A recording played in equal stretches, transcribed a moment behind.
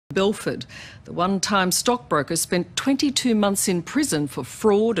Belfort, the one-time stockbroker, spent 22 months in prison for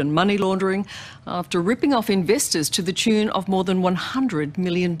fraud and money laundering after ripping off investors to the tune of more than $100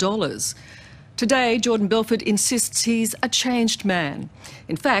 million. Today, Jordan Belfort insists he's a changed man.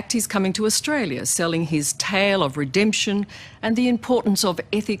 In fact, he's coming to Australia, selling his tale of redemption and the importance of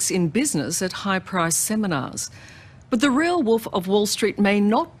ethics in business at high-price seminars. But the real Wolf of Wall Street may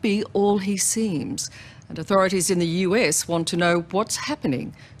not be all he seems, and authorities in the US want to know what's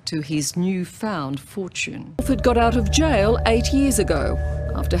happening to his newfound fortune. Belfort got out of jail 8 years ago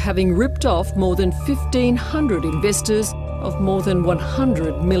after having ripped off more than 1,500 investors of more than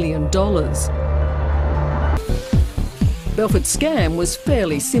 $100 million. Belfort's scam was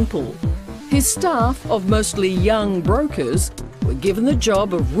fairly simple. His staff of mostly young brokers were given the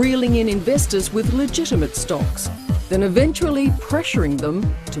job of reeling in investors with legitimate stocks, then eventually pressuring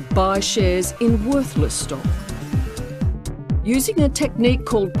them to buy shares in worthless stock. Using a technique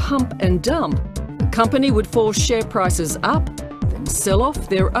called pump and dump, the company would force share prices up, then sell off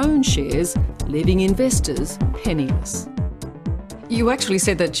their own shares, leaving investors penniless. You actually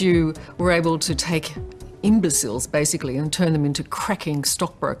said that you were able to take imbeciles, basically, and turn them into cracking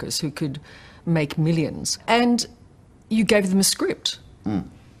stockbrokers who could make millions. And you gave them a script,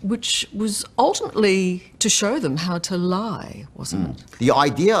 which was ultimately to show them how to lie, wasn't it? The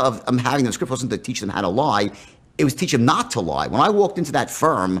idea of having the script wasn't to teach them how to lie, it was teach them not to lie. When I walked into that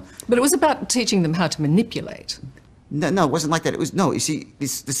firm... But it was about teaching them how to manipulate. No, it wasn't like that. It was, no, you see, the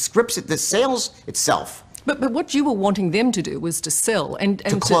scripts, the sales itself. But what you were wanting them to do was to sell and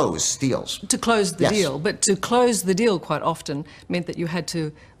to close deals. To close the deal. But to close the deal quite often meant that you had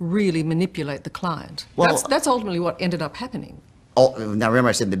to really manipulate the client. Well, that's ultimately what ended up happening. Now, remember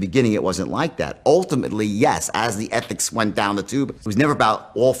I said in the beginning it wasn't like that. Ultimately, yes, as the ethics went down the tube, it was never about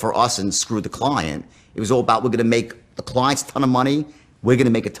all for us and screw the client. It was all about we're going to make the clients a ton of money, we're going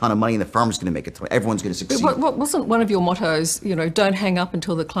to make a ton of money, and the firm's going to make a ton. Everyone's going to succeed. But what wasn't one of your mottos, you know, don't hang up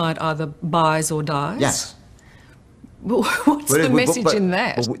until the client either buys or dies? Yes. Well, what's the message in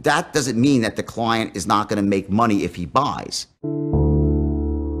that? But that doesn't mean that the client is not going to make money if he buys.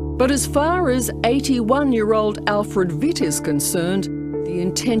 But as far as 81-year-old Alfred Witt is concerned, the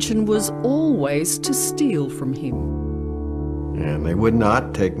intention was always to steal from him. And they would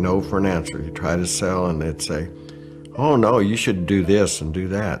not take no for an answer. You try to sell and they'd say, oh no, you should do this and do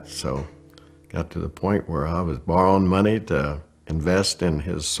that. So got to the point where I was borrowing money to invest in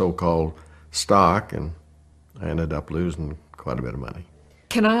his so-called stock, and I ended up losing quite a bit of money.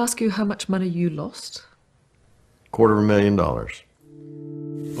 Can I ask you how much money you lost? $250,000.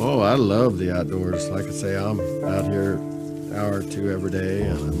 Oh, I love the outdoors. Like I say, I'm out here an hour or two every day,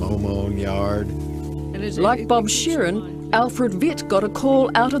 and I mow my own yard. Like Bob Sheeran, Alfred Witt got a call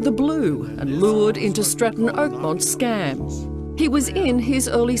out of the blue and lured into Stratton Oakmont's scam. He was in his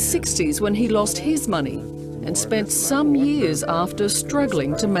early 60s when he lost his money and spent some years after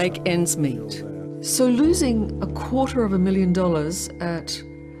struggling to make ends meet. So losing $250,000 at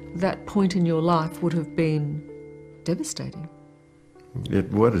that point in your life would have been devastating.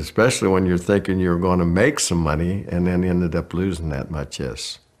 It would, especially when you're thinking you're going to make some money and then ended up losing that much,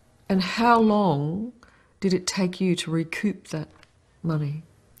 yes. And how long did it take you to recoup that money?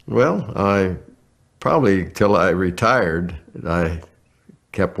 Well, probably till I retired. I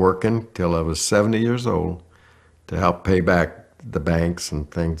kept working till I was 70 years old to help pay back the banks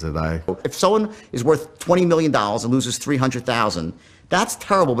and things that I... If someone is worth $20 million and loses $300,000, that's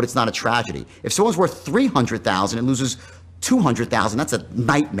terrible, but it's not a tragedy. If someone's worth $300,000 and loses $200,000, that's a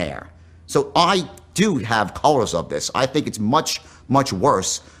nightmare. So I do have colors of this. I think it's much, much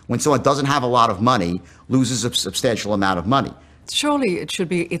worse when someone doesn't have a lot of money, loses a substantial amount of money. Surely it should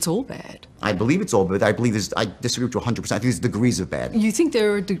be, it's all bad. I believe it's all bad. I disagree with you 100%. I think there's degrees of bad. You think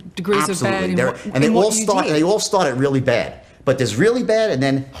there are degrees Absolutely. of bad And they all started really bad. But there's really bad and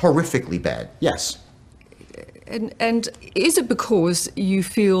then horrifically bad, yes. And is it because you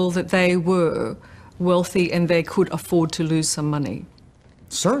feel that they were wealthy and they could afford to lose some money?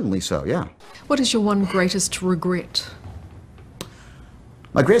 Certainly so, yeah. What is your one greatest regret?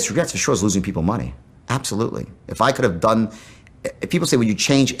 My greatest regret for sure is losing people money. Absolutely. If I could have done, if people say, would you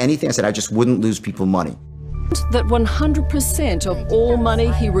change anything? I said, I just wouldn't lose people money. That 100% of all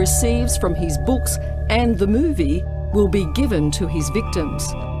money he receives from his books and the movie will be given to his victims.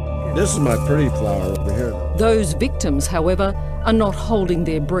 This is my pretty flower over here. Those victims, however, are not holding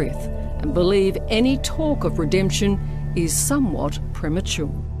their breath and believe any talk of redemption is somewhat premature.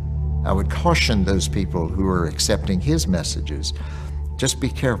 I would caution those people who are accepting his messages, just be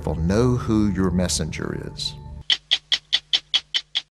careful, know who your messenger is.